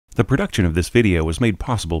The production of this video was made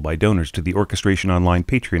possible by donors to the Orchestration Online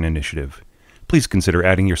Patreon initiative. Please consider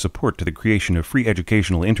adding your support to the creation of free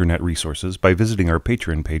educational internet resources by visiting our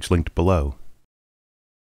Patreon page linked below.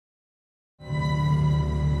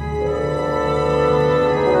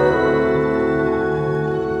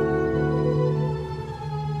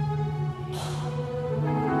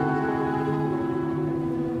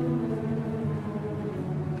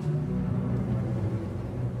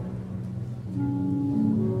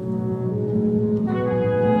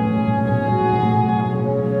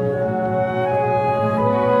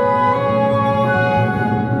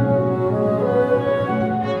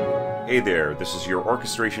 Hey there, this is your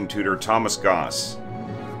orchestration tutor Thomas Goss,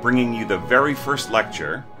 bringing you the very first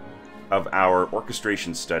lecture of our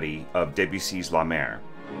orchestration study of Debussy's La Mer.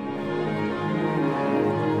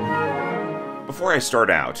 Before I start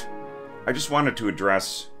out, I just wanted to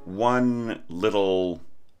address one little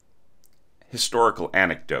historical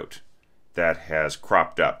anecdote that has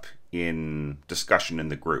cropped up in discussion in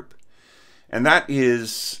the group, and that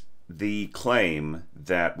is the claim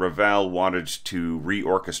that Ravel wanted to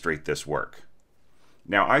reorchestrate this work.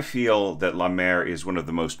 Now, I feel that La Mer is one of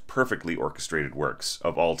the most perfectly orchestrated works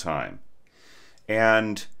of all time.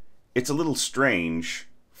 And it's a little strange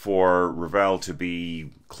for Ravel to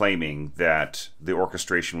be claiming that the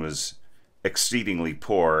orchestration was exceedingly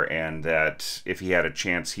poor and that if he had a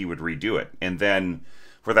chance he would redo it. And then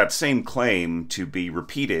for that same claim to be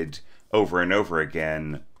repeated over and over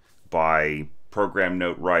again by program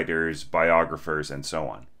note writers, biographers, and so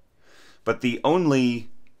on. But the only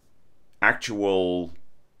actual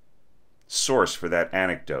source for that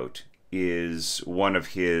anecdote is one of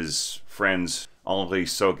his friends, Henri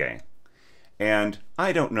Sauguet. And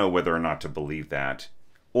I don't know whether or not to believe that,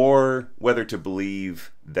 or whether to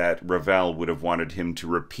believe that Ravel would have wanted him to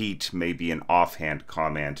repeat maybe an offhand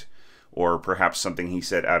comment, or perhaps something he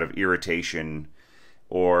said out of irritation,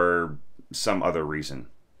 or some other reason.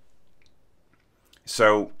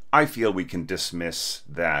 So I feel we can dismiss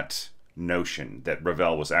that notion that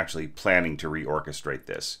Ravel was actually planning to reorchestrate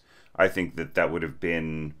this. I think that that would have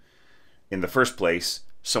been, in the first place,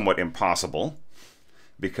 somewhat impossible,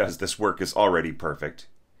 because this work is already perfect,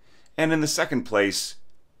 and in the second place,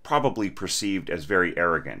 probably perceived as very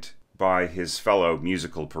arrogant by his fellow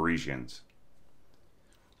musical Parisians.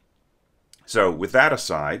 So with that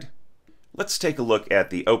aside, let's take a look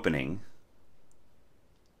at the opening.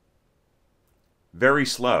 Very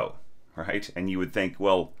slow, right? And you would think,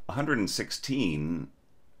 well, 116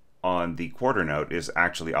 on the quarter note is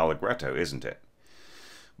actually allegretto, isn't it?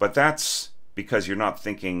 But that's because you're not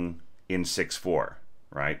thinking in 6/4,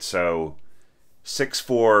 right? So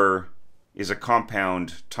 6/4 is a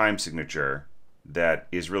compound time signature that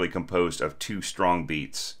is really composed of two strong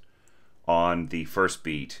beats on the first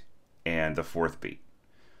beat and the fourth beat.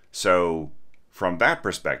 So from that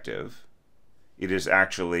perspective, it is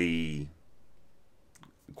actually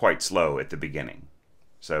quite slow at the beginning.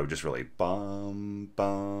 So just really bum,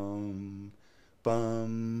 bum,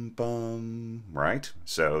 bum, bum, right?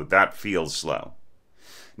 So that feels slow.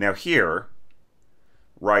 Now here,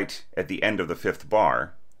 right at the end of the fifth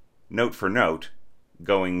bar, note for note,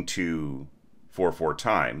 going to 4/4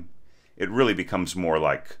 time, it really becomes more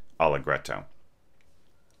like allegretto.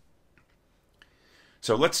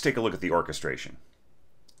 So let's take a look at the orchestration,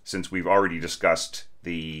 since we've already discussed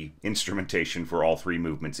the instrumentation for all three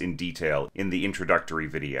movements in detail in the introductory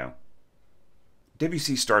video.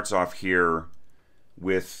 Debussy starts off here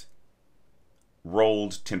with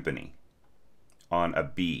rolled timpani on a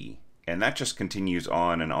B, and that just continues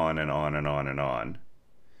on and on and on and on and on.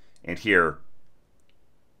 And here,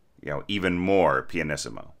 even more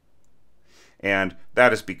pianissimo. And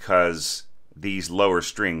that is because these lower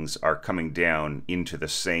strings are coming down into the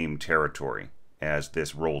same territory as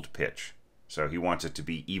this rolled pitch. So he wants it to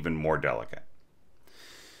be even more delicate.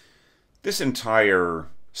 This entire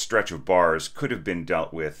stretch of bars could have been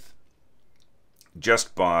dealt with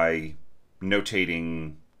just by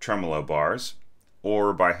notating tremolo bars,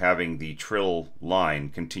 or by having the trill line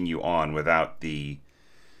continue on without the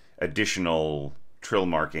additional trill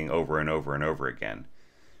marking over and over and over again.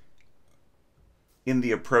 In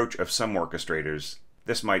the approach of some orchestrators,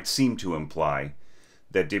 this might seem to imply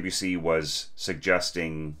that Debussy was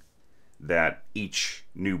suggesting that each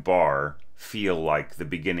new bar feel like the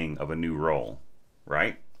beginning of a new roll,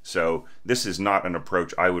 right? So this is not an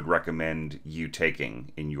approach I would recommend you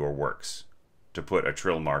taking in your works, to put a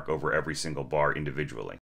trill mark over every single bar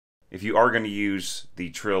individually. If you are going to use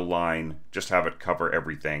the trill line, just have it cover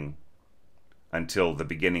everything until the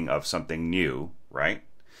beginning of something new, right?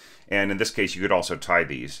 And in this case, you could also tie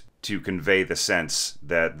these to convey the sense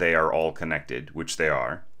that they are all connected, which they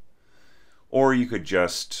are. Or you could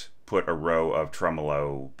just put a row of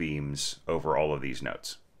tremolo beams over all of these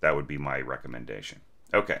notes. That would be my recommendation.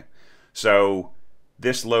 Okay, so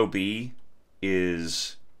this low B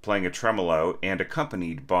is playing a tremolo and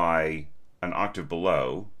accompanied by an octave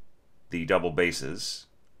below the double basses,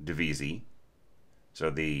 Debussy. So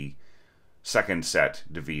the second set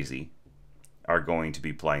Debussy are going to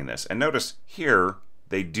be playing this. And notice here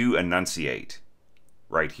they do enunciate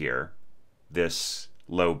right here this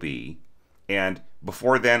low B. And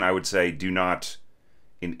before then, I would say do not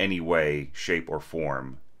in any way, shape, or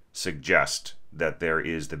form suggest that there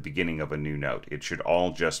is the beginning of a new note. It should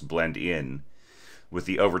all just blend in with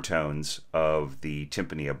the overtones of the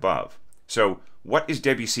timpani above. So what is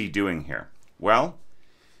Debussy doing here? Well,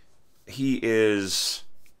 he is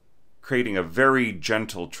creating a very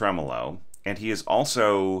gentle tremolo, and he is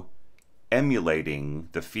also emulating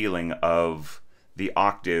the feeling of the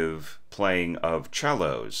octave playing of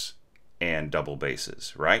cellos and double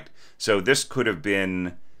basses, right? So this could have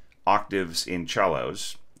been octaves in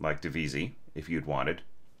cellos, like Debussy, if you'd wanted.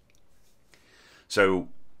 So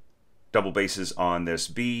double basses on this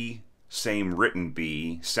B, same written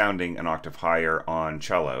B, sounding an octave higher on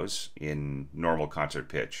cellos in normal concert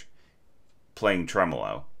pitch, playing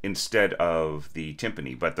tremolo instead of the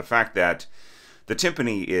timpani. But the fact that the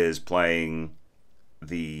timpani is playing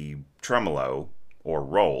the tremolo or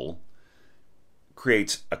roll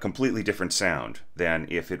creates a completely different sound than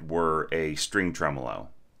if it were a string tremolo.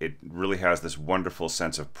 It really has this wonderful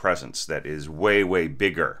sense of presence that is way, way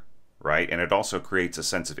bigger, right? And it also creates a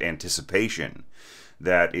sense of anticipation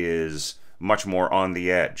that is much more on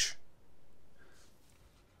the edge.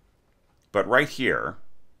 But right here,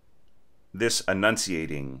 this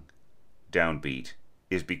enunciating downbeat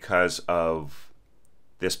is because of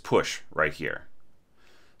this push right here.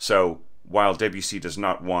 So while Debussy does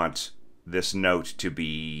not want this note to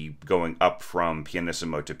be going up from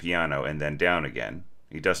pianissimo to piano and then down again,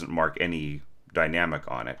 he doesn't mark any dynamic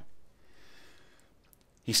on it.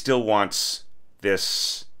 He still wants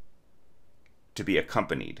this to be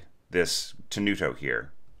accompanied, this tenuto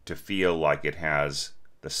here, to feel like it has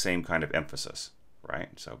the same kind of emphasis, right?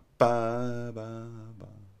 So, ba, ba, ba.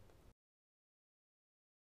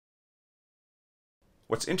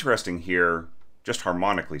 What's interesting here, just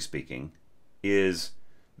harmonically speaking, is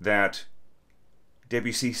that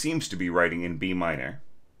Debussy seems to be writing in B minor,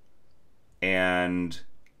 and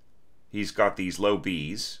he's got these low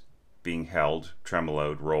B's being held,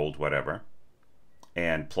 tremoloed, rolled, whatever,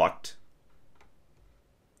 and plucked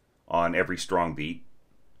on every strong beat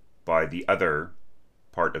by the other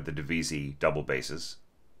part of the Debussy double basses.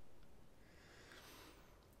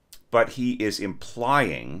 But he is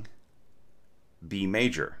implying B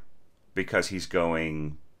major because he's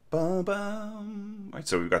going bum bum. Right,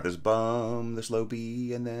 so we've got this bum, this low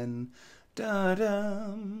B, and then da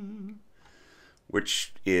dum,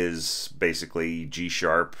 which is basically G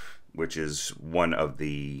sharp, which is one of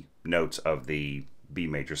the notes of the B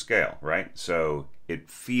major scale, right? So it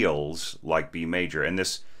feels like B major, and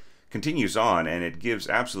this continues on, and it gives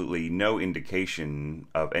absolutely no indication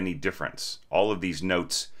of any difference. All of these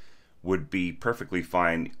notes would be perfectly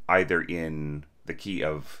fine either in the key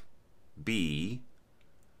of B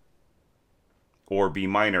or B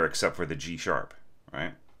minor, except for the G sharp,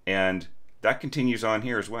 right? And that continues on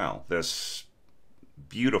here as well. This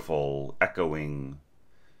beautiful echoing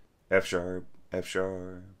F sharp, F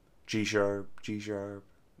sharp, G sharp, G sharp.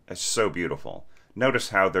 It's so beautiful. Notice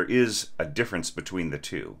how there is a difference between the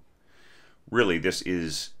two. Really, this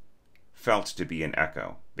is felt to be an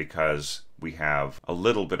echo because we have a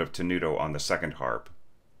little bit of tenuto on the second harp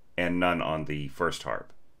and none on the first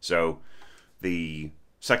harp. So the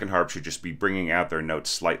second harp should just be bringing out their notes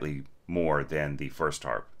slightly more than the first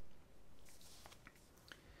harp.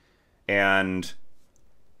 And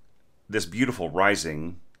this beautiful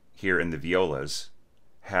rising here in the violas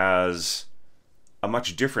has a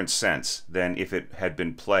much different sense than if it had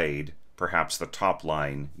been played, perhaps the top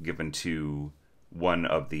line given to one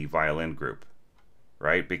of the violin group,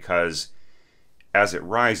 right? Because as it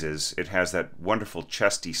rises, it has that wonderful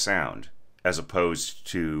chesty sound as opposed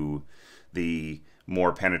to the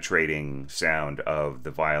more penetrating sound of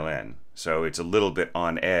the violin. So it's a little bit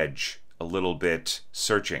on edge, a little bit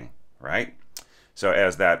searching, right? So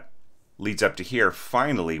as that leads up to here,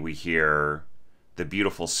 finally we hear the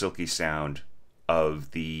beautiful silky sound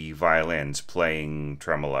of the violins playing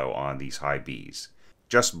tremolo on these high Bs,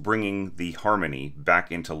 just bringing the harmony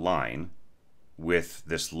back into line with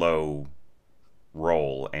this low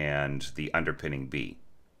roll and the underpinning B.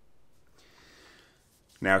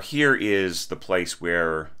 Now here is the place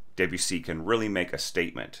where Debussy can really make a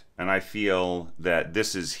statement, and I feel that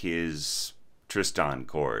this is his Tristan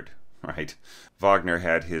chord, right? Wagner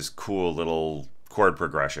had his cool little chord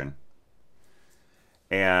progression.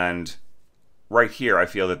 And right here, I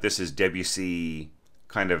feel that this is Debussy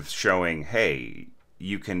kind of showing, hey,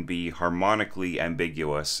 you can be harmonically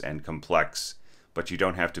ambiguous and complex, but you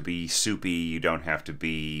don't have to be soupy, you don't have to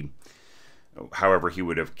be, however he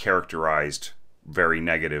would have characterized very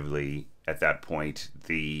negatively at that point,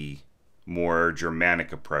 the more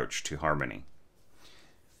Germanic approach to harmony.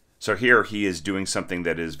 So here he is doing something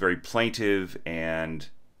that is very plaintive and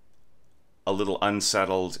a little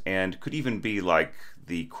unsettled, and could even be like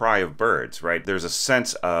the cry of birds, right? There's a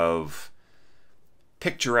sense of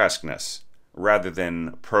picturesqueness rather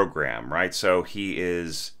than program, right? So he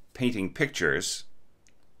is painting pictures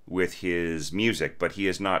with his music, but he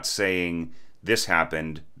is not saying this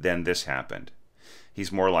happened, then this happened.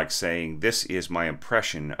 He's more like saying, this is my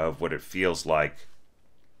impression of what it feels like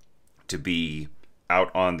to be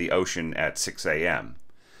out on the ocean at 6 a.m.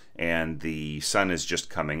 and the sun is just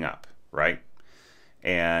coming up, right?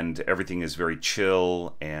 And everything is very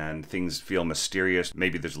chill and things feel mysterious.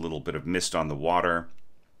 Maybe there's a little bit of mist on the water.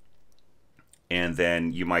 And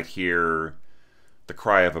then you might hear the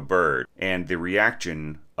cry of a bird. And the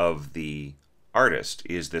reaction of the artist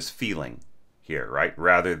is this feeling here, right?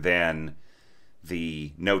 Rather than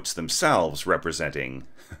the notes themselves representing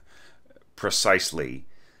precisely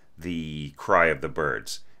the cry of the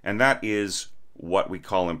birds. And that is what we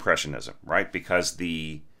call impressionism, right? Because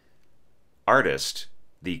the artist,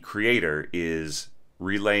 the creator, is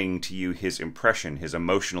relaying to you his impression, his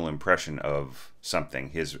emotional impression of something,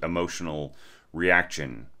 his emotional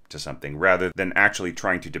reaction to something, rather than actually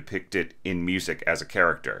trying to depict it in music as a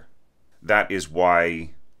character. That is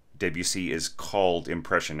why Debussy is called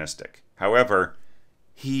impressionistic. However,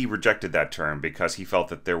 he rejected that term because he felt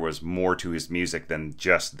that there was more to his music than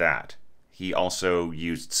just that. He also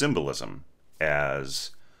used symbolism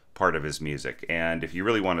as part of his music, and if you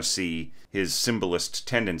really want to see his symbolist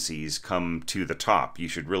tendencies come to the top, you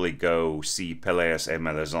should really go see Pelléas et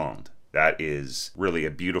Mélisande. That is really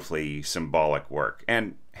a beautifully symbolic work,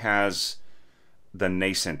 and has the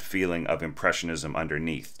nascent feeling of impressionism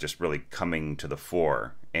underneath, just really coming to the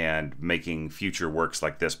fore and making future works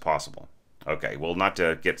like this possible. Okay, well, not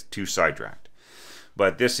to get too sidetracked,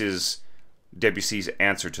 but this is Debussy's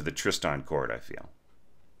answer to the Tristan chord, I feel.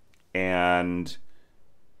 And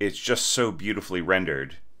it's just so beautifully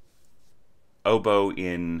rendered. Oboe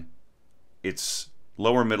in its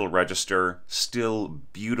lower middle register, still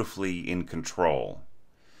beautifully in control.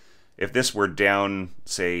 If this were down,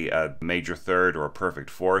 say, a major third or a perfect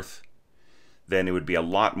fourth, then it would be a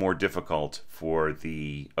lot more difficult for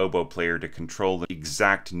the oboe player to control the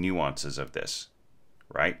exact nuances of this,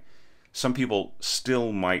 right? Some people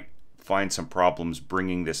still might find some problems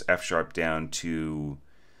bringing this F sharp down to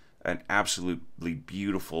an absolutely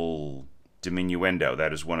beautiful diminuendo.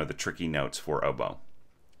 That is one of the tricky notes for oboe.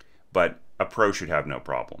 But a pro should have no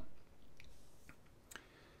problem.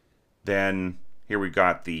 Then here we've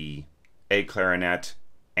got the A clarinet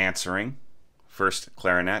answering, first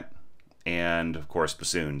clarinet, and of course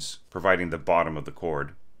bassoons, providing the bottom of the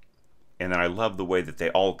chord. And then I love the way that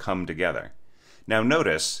they all come together. Now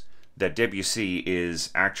notice that Debussy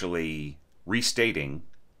is actually restating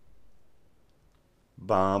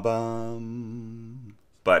ba-bum,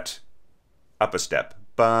 but up a step.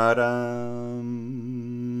 Ba-dum,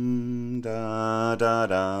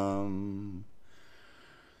 da-da-dum.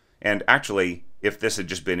 And actually, if this had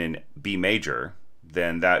just been in B major,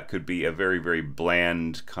 then that could be a very, very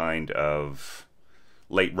bland kind of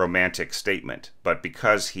late romantic statement. But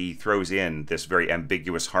because he throws in this very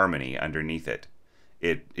ambiguous harmony underneath it,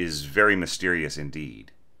 it is very mysterious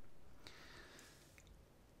indeed.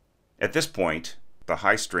 At this point, the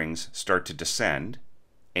high strings start to descend,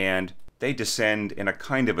 and they descend in a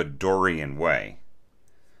kind of a Dorian way,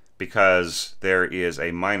 because there is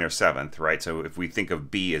a minor seventh, right? So if we think of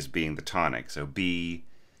B as being the tonic, so B,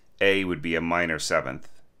 A would be a minor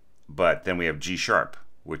seventh, but then we have G sharp,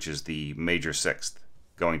 which is the major sixth,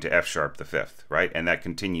 going to F sharp the fifth, right? And that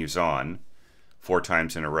continues on 4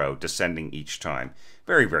 times in a row, descending each time.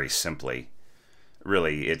 Very, very simply.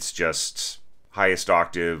 Really, it's just highest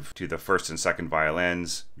octave to the first and second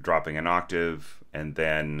violins, dropping an octave, and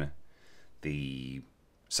then the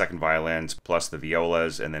second violins plus the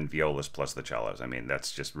violas, and then violas plus the cellos. I mean,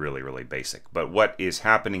 that's just really, really basic. But what is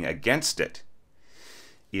happening against it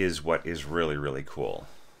is what is really, really cool.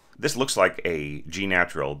 This looks like a G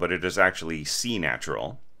natural, but it is actually C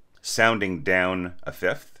natural, sounding down a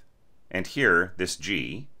fifth. And here, this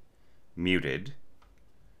G, muted,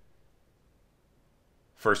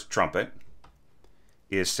 first trumpet,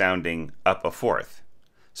 is sounding up a fourth.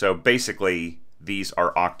 So basically, these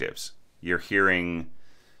are octaves. You're hearing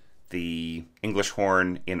the English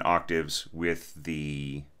horn in octaves with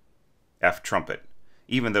the F trumpet,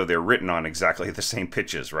 even though they're written on exactly the same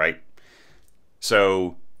pitches, right?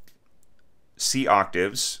 So C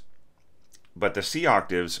octaves, but the C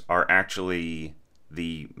octaves are actually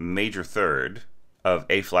the major third of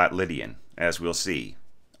A flat Lydian, as we'll see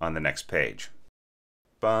on the next page.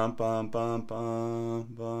 Bum bum bum bum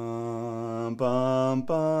bum bum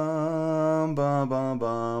bum bum bum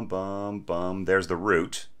bum bum bum. There's the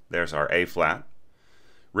root. There's our A flat,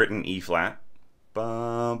 written E flat.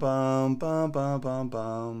 Bum bum bum bum bum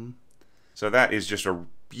bum. So that is just a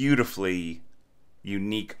beautifully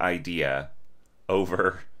unique idea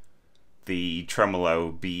over the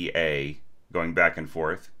tremolo B A going back and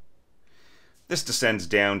forth. This descends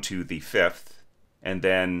down to the fifth, and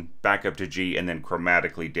then back up to G, and then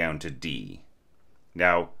chromatically down to D.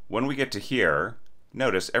 Now, when we get to here,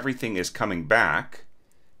 notice everything is coming back.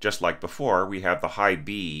 Just like before, we have the high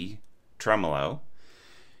B tremolo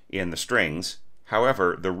in the strings.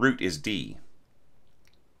 However, the root is D.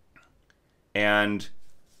 And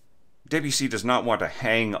Debussy does not want to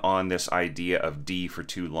hang on this idea of D for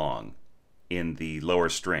too long in the lower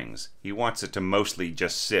strings. He wants it to mostly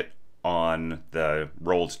just sit on the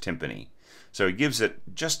rolled timpani. So he gives it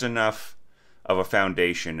just enough of a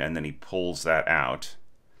foundation, and then he pulls that out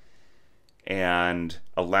and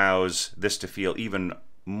allows this to feel even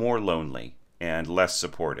more lonely and less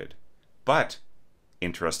supported. But,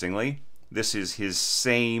 interestingly, this is his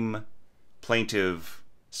same plaintive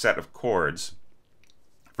set of chords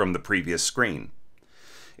from the previous screen.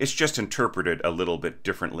 It's just interpreted a little bit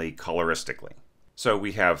differently coloristically. So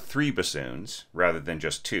we have 3 bassoons rather than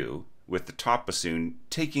just 2, with the top bassoon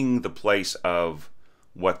taking the place of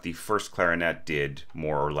what the first clarinet did,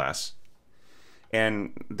 more or less.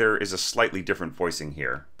 And there is a slightly different voicing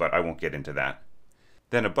here, but I won't get into that.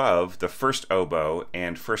 Then above, the first oboe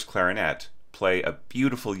and first clarinet play a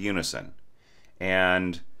beautiful unison.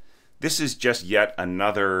 And this is just yet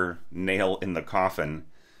another nail in the coffin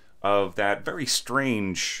of that very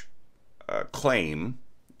strange claim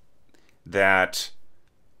that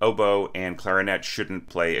oboe and clarinet shouldn't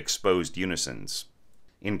play exposed unisons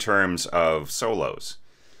in terms of solos.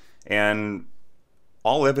 And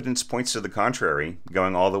all evidence points to the contrary,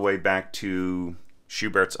 going all the way back to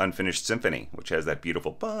Schubert's Unfinished Symphony, which has that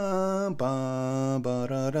beautiful bum bum ba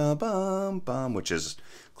da da bum bum, which is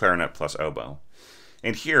clarinet plus oboe.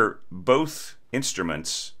 And here, both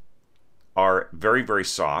instruments are very, very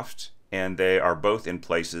soft, and they are both in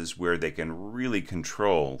places where they can really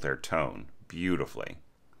control their tone beautifully.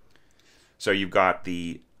 So you've got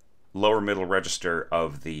the lower middle register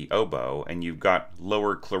of the oboe, and you've got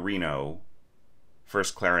lower clarino,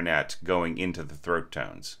 first clarinet, going into the throat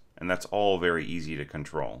tones. And that's all very easy to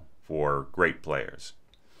control for great players.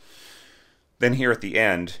 Then here at the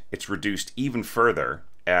end, it's reduced even further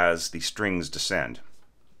as the strings descend.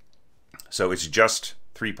 So it's just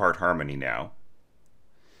 3-part harmony now,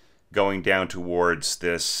 going down towards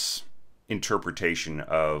this interpretation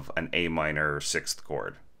of an A minor 6th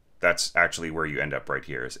chord. That's actually where you end up right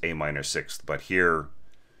here, is A minor 6th. But here,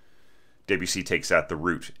 Debussy takes out the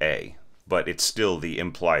root A, but it's still the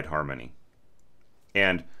implied harmony.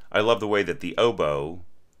 And I love the way that the oboe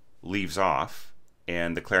leaves off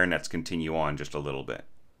and the clarinets continue on just a little bit.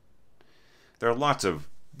 There are lots of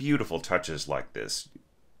beautiful touches like this.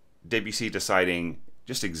 Debussy deciding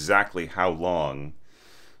just exactly how long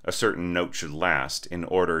a certain note should last in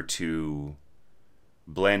order to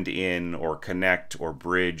blend in or connect or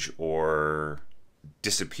bridge or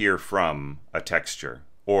disappear from a texture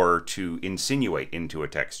or to insinuate into a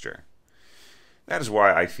texture. That is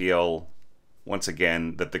why I feel, once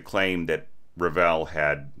again, that the claim that Ravel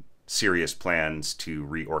had serious plans to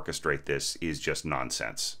reorchestrate this is just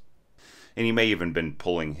nonsense. And he may even been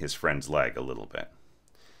pulling his friend's leg a little bit.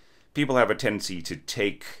 People have a tendency to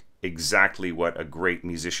take exactly what a great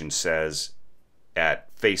musician says at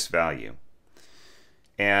face value.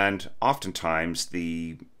 And oftentimes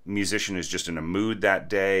the musician is just in a mood that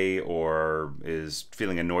day or is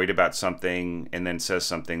feeling annoyed about something and then says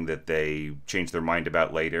something that they change their mind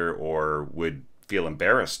about later or would feel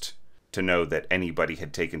embarrassed to know that anybody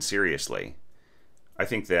had taken seriously. I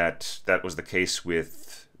think that that was the case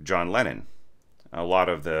with John Lennon. A lot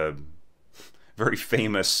of the very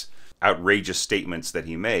famous, outrageous statements that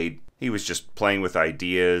he made, he was just playing with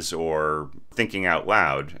ideas or thinking out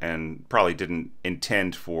loud and probably didn't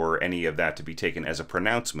intend for any of that to be taken as a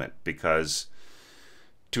pronouncement because,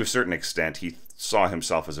 to a certain extent, he saw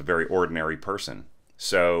himself as a very ordinary person.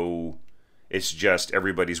 So it's just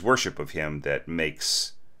everybody's worship of him that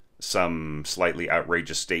makes some slightly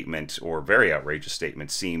outrageous statement or very outrageous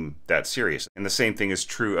statement seem that serious. And the same thing is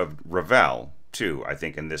true of Ravel, too, I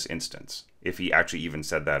think, in this instance, if he actually even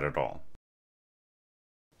said that at all.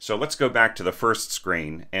 So let's go back to the first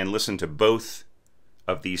screen and listen to both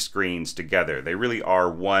of these screens together. They really are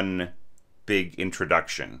one big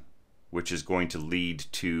introduction, which is going to lead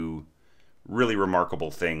to really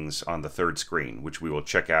remarkable things on the third screen, which we will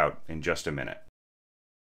check out in just a minute.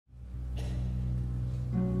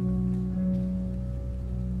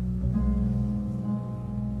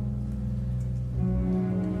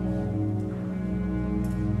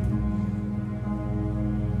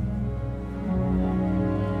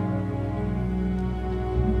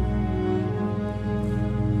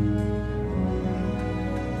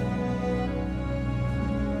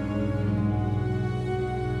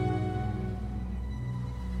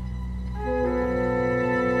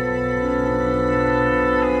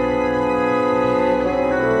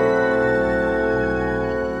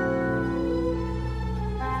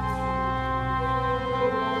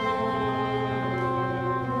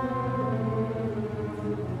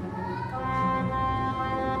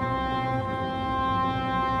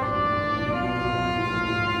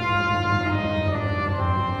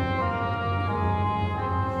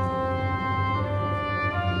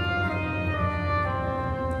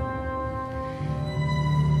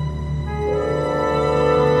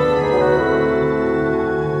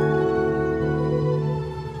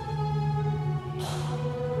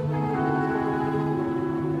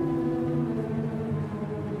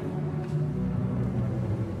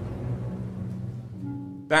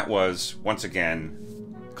 That was, once again,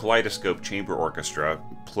 Kaleidoscope Chamber Orchestra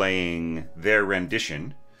playing their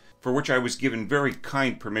rendition, for which I was given very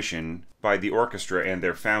kind permission by the orchestra and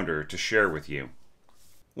their founder to share with you.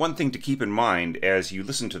 One thing to keep in mind as you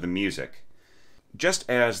listen to the music, just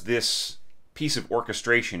as this piece of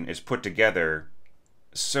orchestration is put together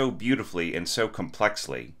so beautifully and so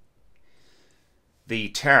complexly, the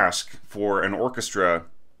task for an orchestra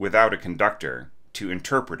without a conductor to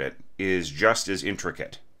interpret it is just as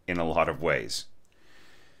intricate in a lot of ways.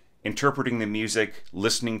 Interpreting the music,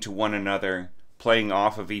 listening to one another, playing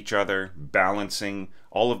off of each other, balancing,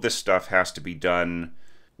 all of this stuff has to be done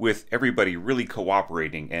with everybody really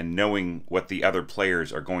cooperating and knowing what the other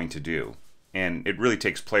players are going to do. And it really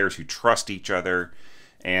takes players who trust each other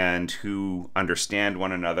and who understand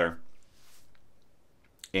one another.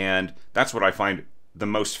 And that's what I find the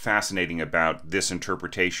most fascinating about this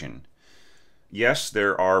interpretation. Yes,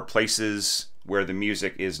 there are places where the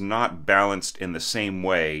music is not balanced in the same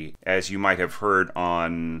way as you might have heard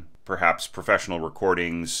on perhaps professional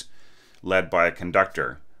recordings led by a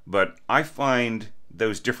conductor, but I find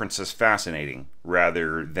those differences fascinating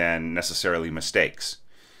rather than necessarily mistakes.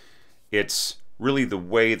 It's really the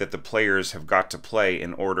way that the players have got to play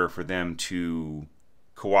in order for them to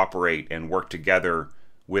cooperate and work together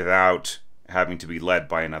without having to be led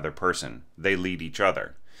by another person. They lead each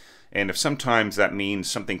other. And if sometimes that means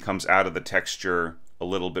something comes out of the texture a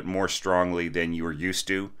little bit more strongly than you are used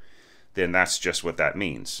to, then that's just what that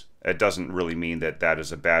means. It doesn't really mean that that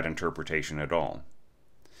is a bad interpretation at all.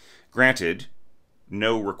 Granted,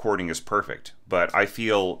 no recording is perfect, but I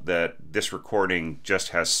feel that this recording just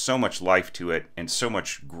has so much life to it and so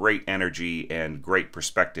much great energy and great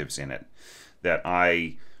perspectives in it that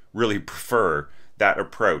I really prefer that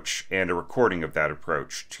approach and a recording of that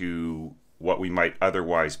approach to what we might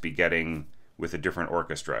otherwise be getting with a different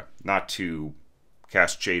orchestra. Not to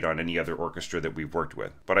cast shade on any other orchestra that we've worked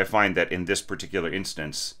with, but I find that in this particular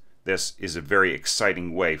instance, this is a very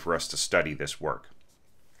exciting way for us to study this work.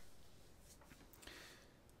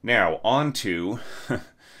 Now, on to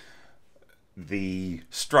the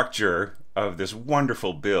structure of this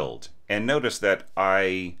wonderful build. And notice that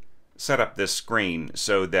I set up this screen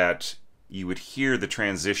so that you would hear the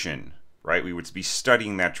transition, right? We would be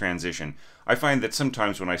studying that transition. I find that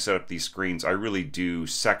sometimes when I set up these screens, I really do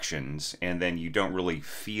sections, and then you don't really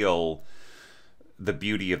feel the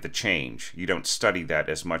beauty of the change. You don't study that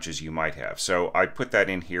as much as you might have. So I put that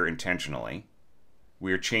in here intentionally.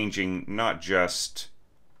 We're changing not just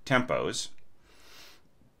tempos,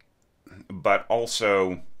 but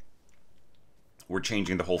also we're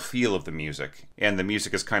changing the whole feel of the music, and the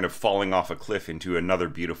music is kind of falling off a cliff into another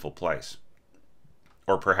beautiful place.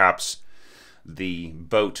 Or perhaps the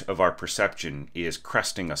boat of our perception is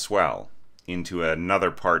cresting a swell into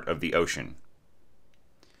another part of the ocean.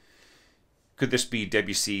 Could this be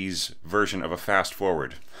Debussy's version of a fast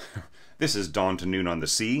forward? This is Dawn to Noon on the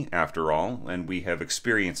Sea, after all, and we have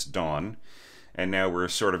experienced dawn, and now we're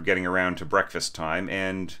sort of getting around to breakfast time,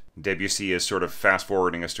 and Debussy is sort of fast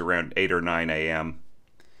forwarding us to around 8 or 9 a.m.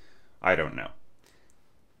 I don't know.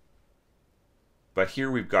 But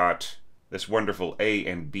here we've got this wonderful A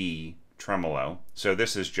and B tremolo. So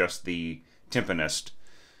this is just the timpanist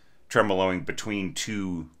tremoloing between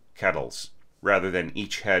two kettles, rather than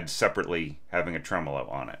each head separately having a tremolo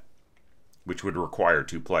on it, which would require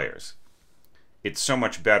two players. It's so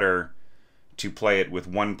much better to play it with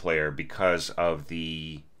one player because of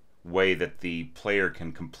the way that the player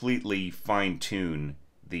can completely fine-tune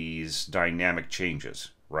these dynamic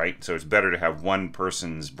changes, right? So it's better to have one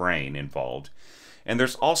person's brain involved. And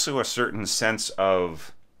there's also a certain sense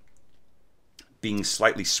of being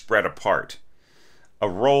slightly spread apart. A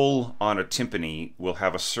roll on a timpani will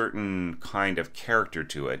have a certain kind of character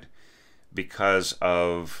to it because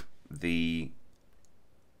of the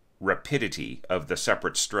rapidity of the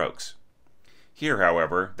separate strokes. Here,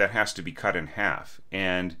 however, that has to be cut in half,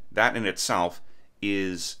 and that in itself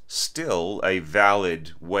is still a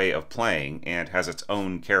valid way of playing and has its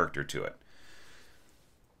own character to it.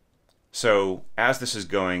 So, as this is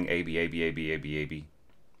going A, B, A, B, A, B, A, B, A, B,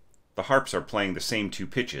 the harps are playing the same two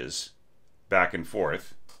pitches back and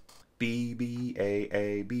forth. B, B,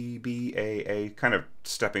 A, B, B, A, kind of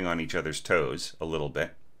stepping on each other's toes a little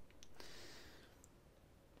bit.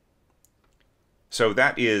 So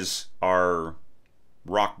that is our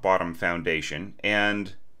rock bottom foundation,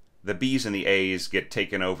 and the B's and the A's get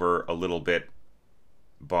taken over a little bit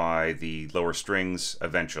by the lower strings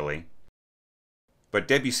eventually. But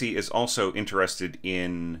Debussy is also interested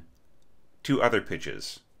in two other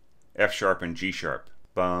pitches, F sharp and G sharp.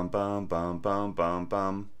 Bum, bum, bum, bum, bum,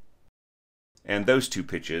 bum. And those two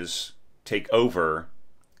pitches take over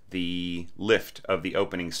the lift of the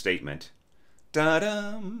opening statement.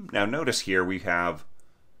 Da-dum. Now notice here we have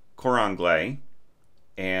cor anglais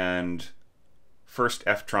and first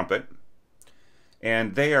F trumpet,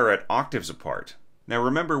 and they are at octaves apart. Now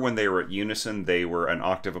remember when they were at unison they were an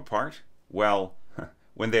octave apart? Well,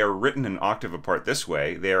 when they are written an octave apart this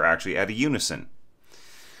way, they are actually at a unison.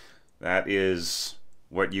 That is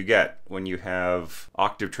what you get when you have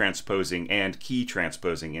octave transposing and key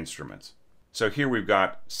transposing instruments. So here we've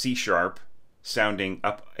got C sharp sounding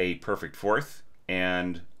up a perfect fourth,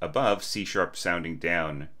 and above C sharp sounding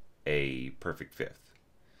down a perfect fifth.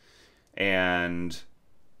 And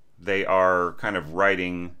they are kind of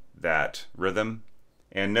writing that rhythm,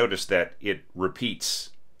 and notice that it repeats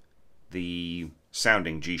the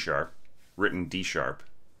sounding G sharp, written D sharp.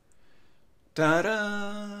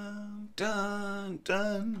 Da-dun, dun,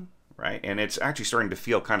 dun, right? And it's actually starting to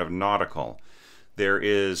feel kind of nautical. There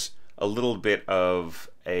is a little bit of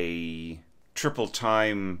a triple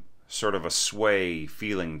time, sort of a sway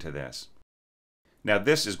feeling to this. Now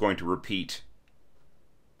this is going to repeat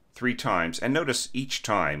 3 times, and notice each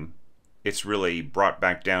time it's really brought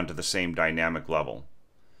back down to the same dynamic level.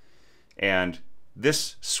 And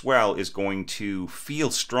this swell is going to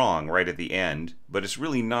feel strong right at the end, but it's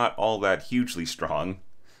really not all that hugely strong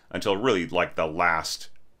until really like the last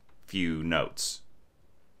few notes.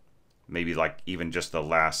 Maybe like even just the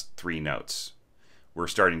last 3 notes. We're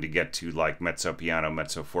starting to get to like mezzo piano,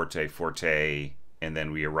 mezzo forte, forte, and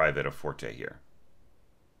then we arrive at a forte here.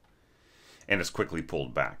 And it's quickly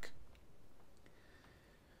pulled back.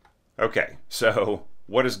 Okay, so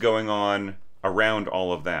what is going on around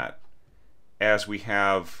all of that? As we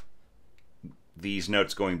have these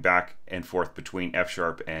notes going back and forth between F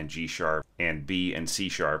sharp and G sharp and B and C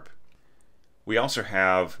sharp, we also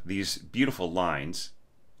have these beautiful lines,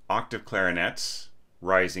 octave clarinets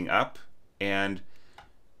rising up, and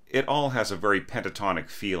it all has a very pentatonic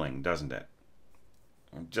feeling, doesn't it?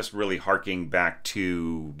 Just really harking back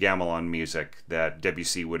to gamelan music that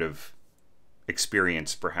Debussy would have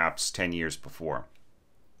experienced perhaps 10 years before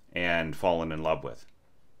and fallen in love with.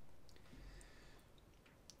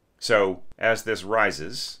 So as this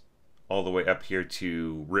rises all the way up here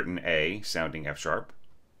to written A sounding F sharp,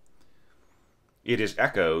 it is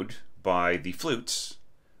echoed by the flutes,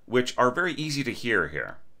 which are very easy to hear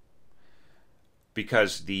here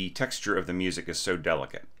because the texture of the music is so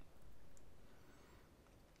delicate.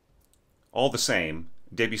 All the same,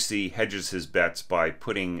 Debussy hedges his bets by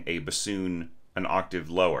putting a bassoon an octave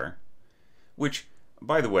lower, which,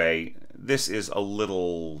 by the way, this is a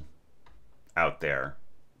little out there,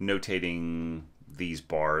 notating these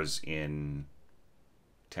bars in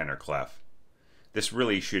tenor clef. This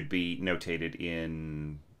really should be notated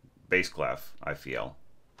in bass clef, I feel,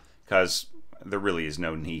 because there really is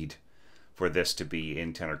no need for this to be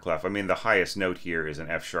in tenor clef. I mean, the highest note here is an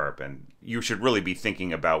F sharp, and you should really be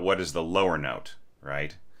thinking about what is the lower note,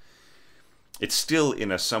 right? It's still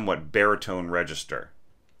in a somewhat baritone register,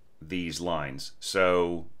 these lines,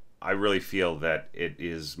 so I really feel that it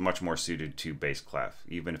is much more suited to bass clef,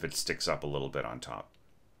 even if it sticks up a little bit on top.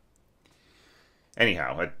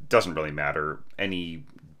 Anyhow, it doesn't really matter. Any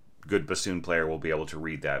good bassoon player will be able to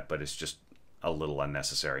read that, but it's just a little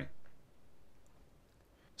unnecessary.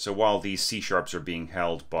 So while these C sharps are being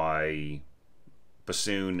held by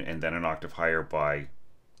bassoon and then an octave higher by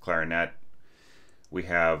clarinet, we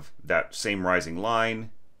have that same rising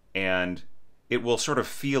line, and it will sort of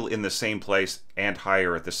feel in the same place and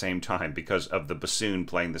higher at the same time because of the bassoon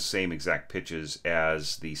playing the same exact pitches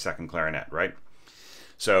as the second clarinet, right?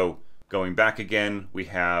 So going back again, we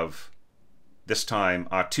have this time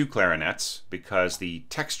two clarinets because the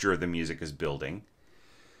texture of the music is building,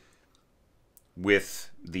 with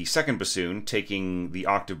the second bassoon taking the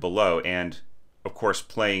octave below and of course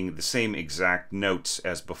playing the same exact notes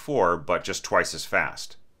as before but just twice as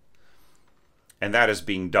fast. And that is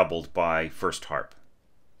being doubled by first harp.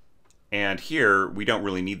 And here we don't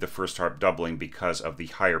really need the first harp doubling because of the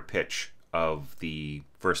higher pitch of the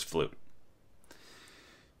first flute.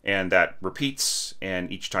 And that repeats,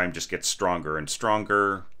 and each time just gets stronger and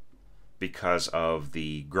stronger because of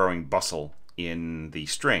the growing bustle in the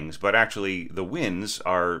strings. But actually the winds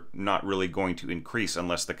are not really going to increase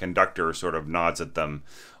unless the conductor sort of nods at them,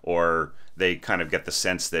 or they kind of get the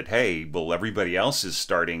sense that, hey, well, everybody else is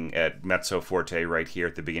starting at mezzo forte right here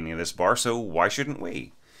at the beginning of this bar, so why shouldn't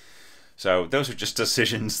we? So those are just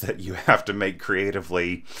decisions that you have to make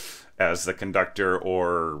creatively as the conductor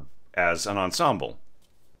or as an ensemble.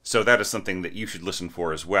 So that is something that you should listen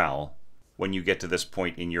for as well when you get to this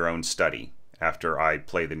point in your own study after I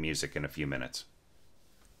play the music in a few minutes.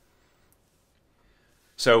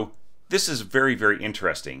 So this is very, very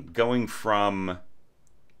interesting, going from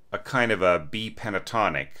a kind of a B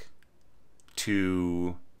pentatonic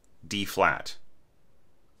to D flat.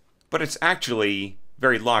 But it's actually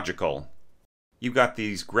very logical. You've got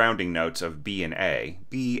these grounding notes of B and A.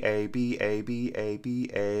 B, A, B, A, B, A, B,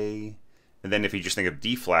 A. And then if you just think of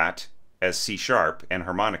D flat as C sharp and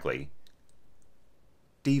harmonically,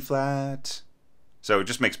 D flat. So it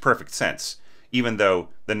just makes perfect sense, even though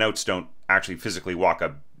the notes don't actually physically walk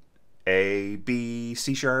up A, B,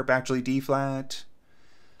 C sharp, actually D flat.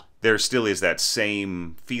 There still is that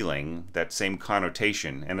same feeling, that same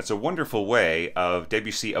connotation, and it's a wonderful way of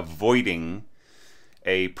Debussy avoiding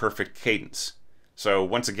a perfect cadence. So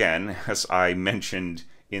once again, as I mentioned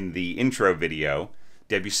in the intro video,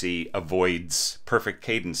 Debussy avoids perfect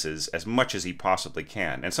cadences as much as he possibly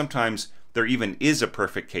can. And sometimes there even is a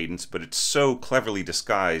perfect cadence, but it's so cleverly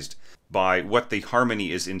disguised by what the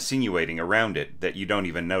harmony is insinuating around it that you don't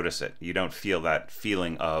even notice it. You don't feel that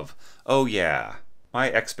feeling of, oh yeah,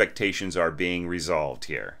 my expectations are being resolved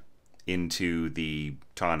here into the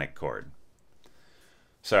tonic chord.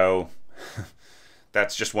 So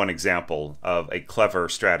that's just one example of a clever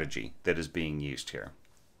strategy that is being used here.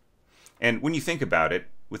 And when you think about it,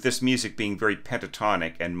 with this music being very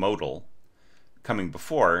pentatonic and modal coming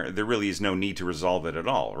before, there really is no need to resolve it at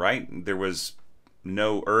all, right? There was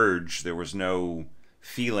no urge, there was no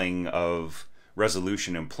feeling of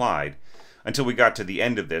resolution implied until we got to the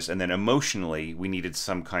end of this, and then emotionally we needed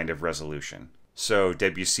some kind of resolution. So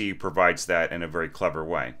Debussy provides that in a very clever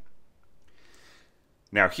way.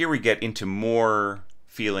 Now here we get into more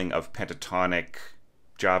feeling of pentatonic,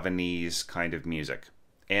 Javanese kind of music.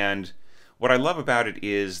 And what I love about it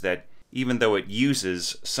is that even though it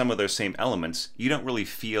uses some of those same elements, you don't really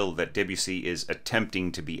feel that Debussy is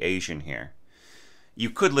attempting to be Asian here. You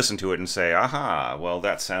could listen to it and say, aha, well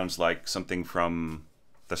that sounds like something from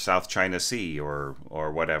the South China Sea or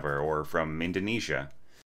whatever, or from Indonesia.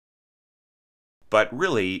 But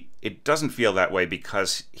really, it doesn't feel that way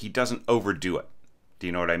because he doesn't overdo it. Do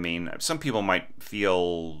you know what I mean? Some people might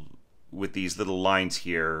feel with these little lines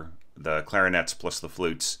here, the clarinets plus the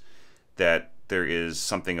flutes, that there is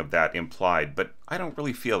something of that implied, but I don't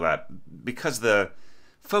really feel that because the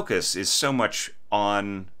focus is so much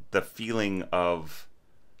on the feeling of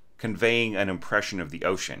conveying an impression of the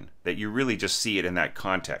ocean that you really just see it in that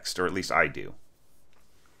context, or at least I do.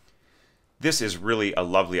 This is really a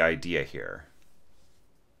lovely idea here.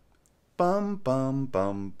 Bum, bum,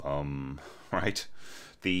 bum, bum, right?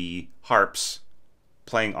 The harps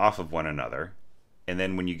playing off of one another. And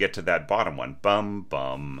then when you get to that bottom one, bum,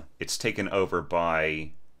 bum, it's taken over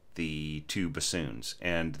by the two bassoons.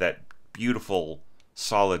 And that beautiful,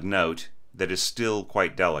 solid note that is still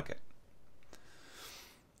quite delicate.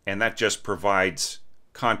 And that just provides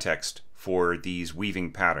context for these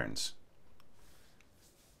weaving patterns.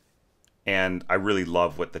 And I really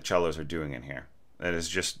love what the cellos are doing in here. That is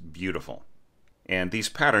just beautiful. And these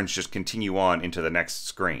patterns just continue on into the next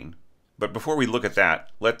screen. But before we look at that,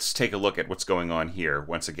 let's take a look at what's going on here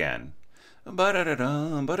once again.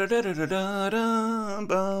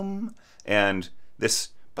 And this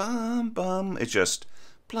bum, bum. It's just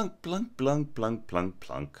plunk, plunk, plunk, plunk, plunk,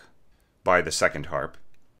 plunk by the second harp.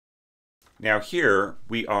 Now here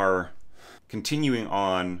we are continuing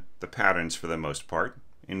on the patterns for the most part,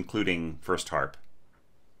 including first harp.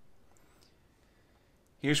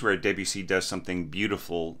 Here's where Debussy does something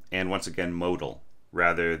beautiful and once again modal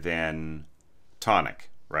rather than tonic,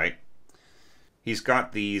 right? He's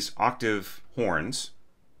got these octave horns,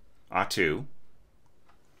 A2,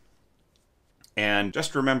 and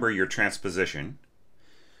just remember your transposition.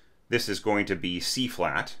 This is going to be C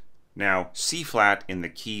flat. Now, C flat in the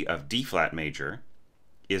key of D flat major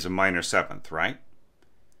is a minor seventh, right?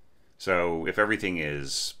 So if everything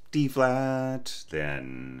is D flat,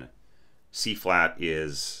 then C flat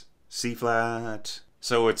is C flat.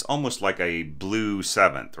 So it's almost like a blue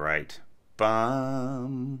seventh, right?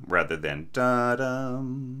 Bum, rather than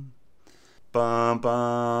da-dum. Bum,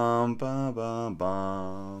 bum, bum, bum,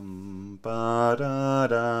 bum,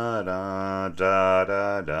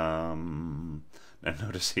 ba-da-da-da-da-da-dum. Now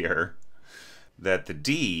notice here that the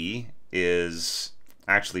D is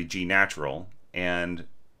actually G natural, and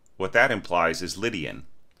what that implies is Lydian.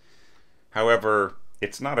 However,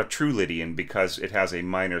 it's not a true Lydian because it has a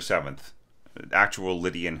minor seventh. Actual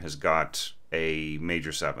Lydian has got a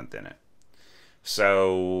major seventh in it.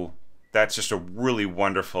 So that's just a really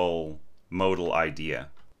wonderful modal idea.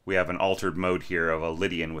 We have an altered mode here of a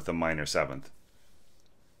Lydian with a minor seventh.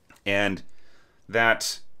 And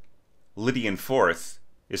that Lydian fourth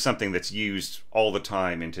is something that's used all the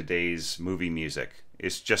time in today's movie music.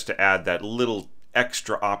 It's just to add that little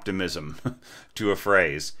extra optimism to a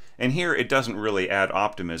phrase. And here it doesn't really add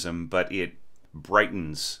optimism, but it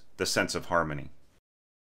brightens the sense of harmony.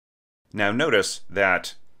 Now notice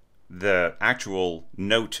that the actual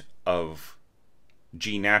note of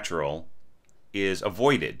G natural is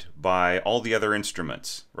avoided by all the other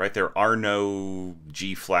instruments, right? There are no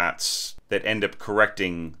G flats that end up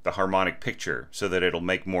correcting the harmonic picture so that it'll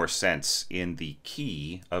make more sense in the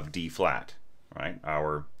key of D flat, right?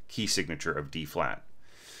 Our key signature of D flat.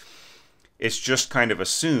 It's just kind of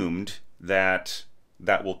assumed that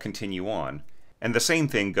that will continue on. And the same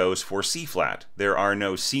thing goes for C flat. There are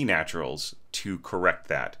no C naturals to correct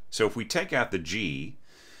that. So if we take out the G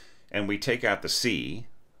and we take out the C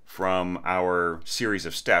from our series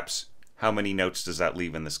of steps, how many notes does that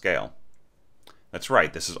leave in the scale? That's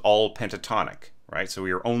right, this is all pentatonic, right? So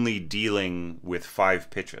we are only dealing with 5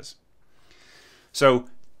 pitches. So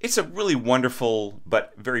it's a really wonderful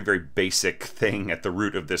but very, very basic thing at the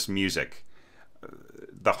root of this music.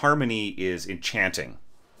 The harmony is enchanting.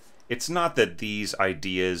 It's not that these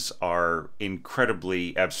ideas are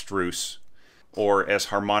incredibly abstruse or as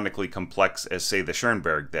harmonically complex as, say, the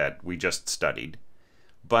Schoenberg that we just studied,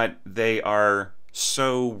 but they are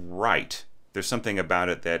so right. There's something about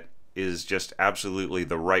it that is just absolutely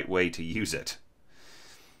the right way to use it.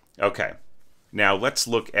 Okay, now let's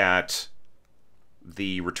look at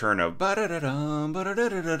the return of ba-da-da-dum,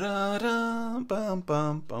 ba-da-da-da-da-dum, bum,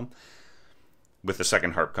 bum, bum, with the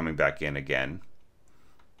second harp coming back in again.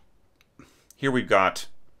 Here we've got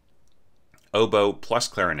oboe plus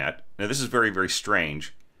clarinet. Now this is very, very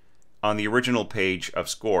strange. On the original page of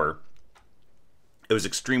score, it was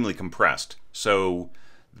extremely compressed. So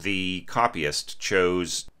the copyist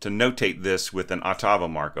chose to notate this with an ottava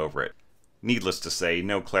mark over it. Needless to say,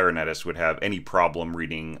 no clarinetist would have any problem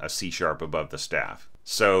reading a C sharp above the staff.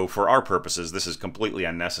 So for our purposes, this is completely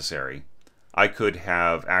unnecessary. I could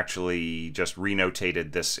have actually just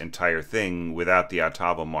renotated this entire thing without the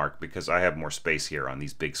ottava mark because I have more space here on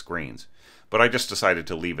these big screens. But I just decided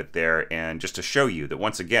to leave it there, and just to show you that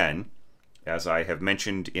once again, as I have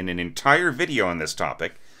mentioned in an entire video on this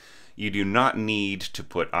topic, you do not need to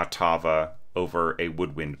put ottava over a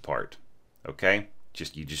woodwind part. Okay?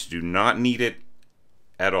 You just do not need it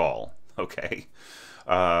at all. Okay?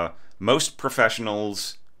 Most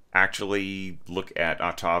professionals actually look at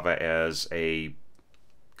ottava as a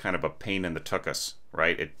kind of a pain in the tuchus,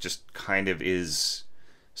 right? It just kind of is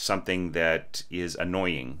something that is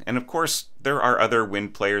annoying. And of course, there are other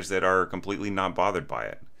wind players that are completely not bothered by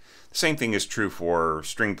it. The same thing is true for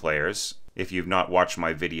string players. If you've not watched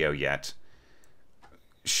my video yet,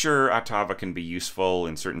 sure, ottava can be useful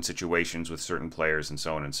in certain situations with certain players and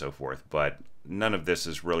so on and so forth, but none of this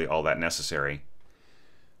is really all that necessary.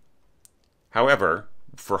 However,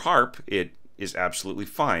 for harp, it is absolutely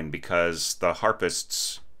fine because the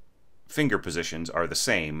harpist's finger positions are the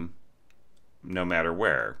same no matter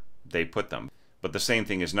where they put them. But the same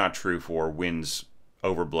thing is not true for winds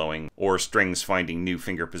overblowing or strings finding new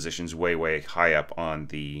finger positions way, way high up on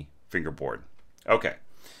the fingerboard. Okay,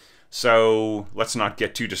 so let's not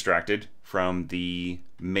get too distracted from the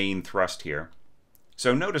main thrust here.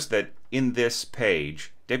 So notice that in this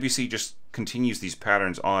page, Debussy just continues these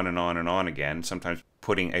patterns on and on and on again, sometimes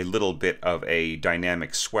putting a little bit of a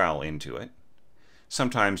dynamic swell into it,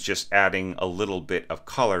 sometimes just adding a little bit of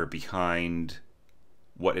color behind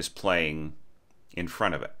what is playing in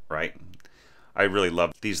front of it, right? I really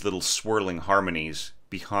love these little swirling harmonies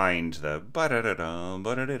behind the ba-da-da-da,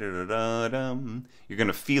 ba-da-da-da-da-dum. You're going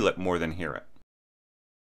to feel it more than hear it.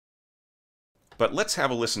 But let's have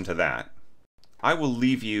a listen to that. I will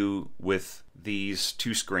leave you with these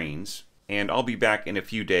two screens, and I'll be back in a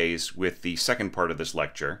few days with the second part of this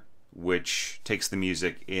lecture, which takes the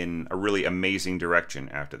music in a really amazing direction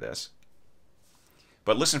after this.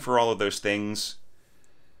 But listen for all of those things,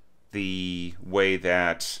 the way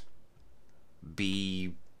that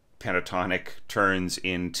B pentatonic turns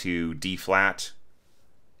into D flat,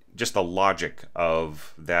 just the logic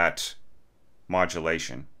of that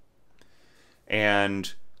modulation,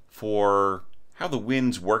 and for how the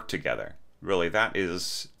winds work together. Really, that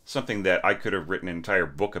is something that I could have written an entire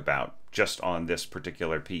book about just on this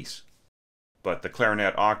particular piece. But the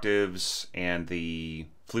clarinet octaves and the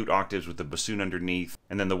flute octaves with the bassoon underneath,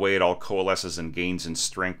 and then the way it all coalesces and gains in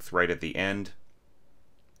strength right at the end,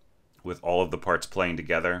 with all of the parts playing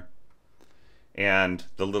together, and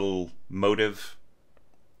the little motive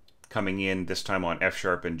coming in this time on F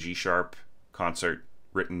sharp and G sharp, concert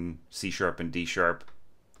written C sharp and D sharp,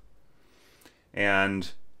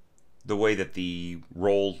 and the way that the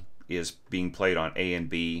roll is being played on A and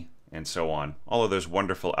B, and so on. All of those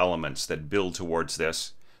wonderful elements that build towards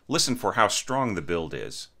this. Listen for how strong the build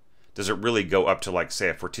is. Does it really go up to, like, say,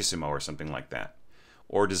 a fortissimo or something like that?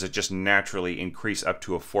 Or does it just naturally increase up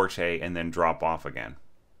to a forte and then drop off again?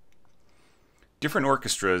 Different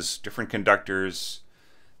orchestras, different conductors,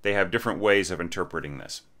 they have different ways of interpreting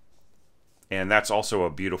this. And that's also a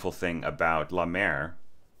beautiful thing about La Mer,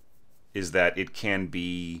 is that it can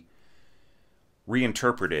be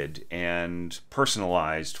reinterpreted and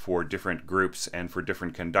personalized for different groups and for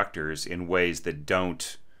different conductors in ways that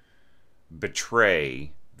don't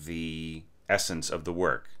betray the essence of the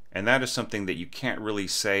work. And that is something that you can't really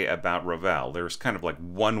say about Ravel. There's kind of like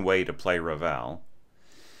one way to play Ravel,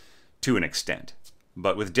 to an extent.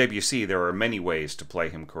 But with Debussy, there are many ways to play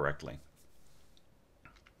him correctly.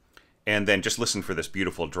 And then just listen for this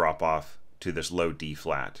beautiful drop-off to this low D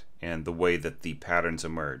flat, and the way that the patterns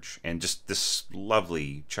emerge, and just this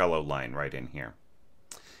lovely cello line right in here.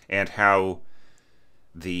 And how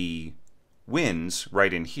the winds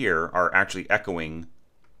right in here are actually echoing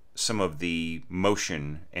some of the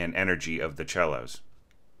motion and energy of the cellos.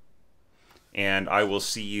 And I will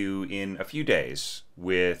see you in a few days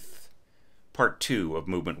with part 2 of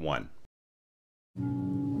Movement 1.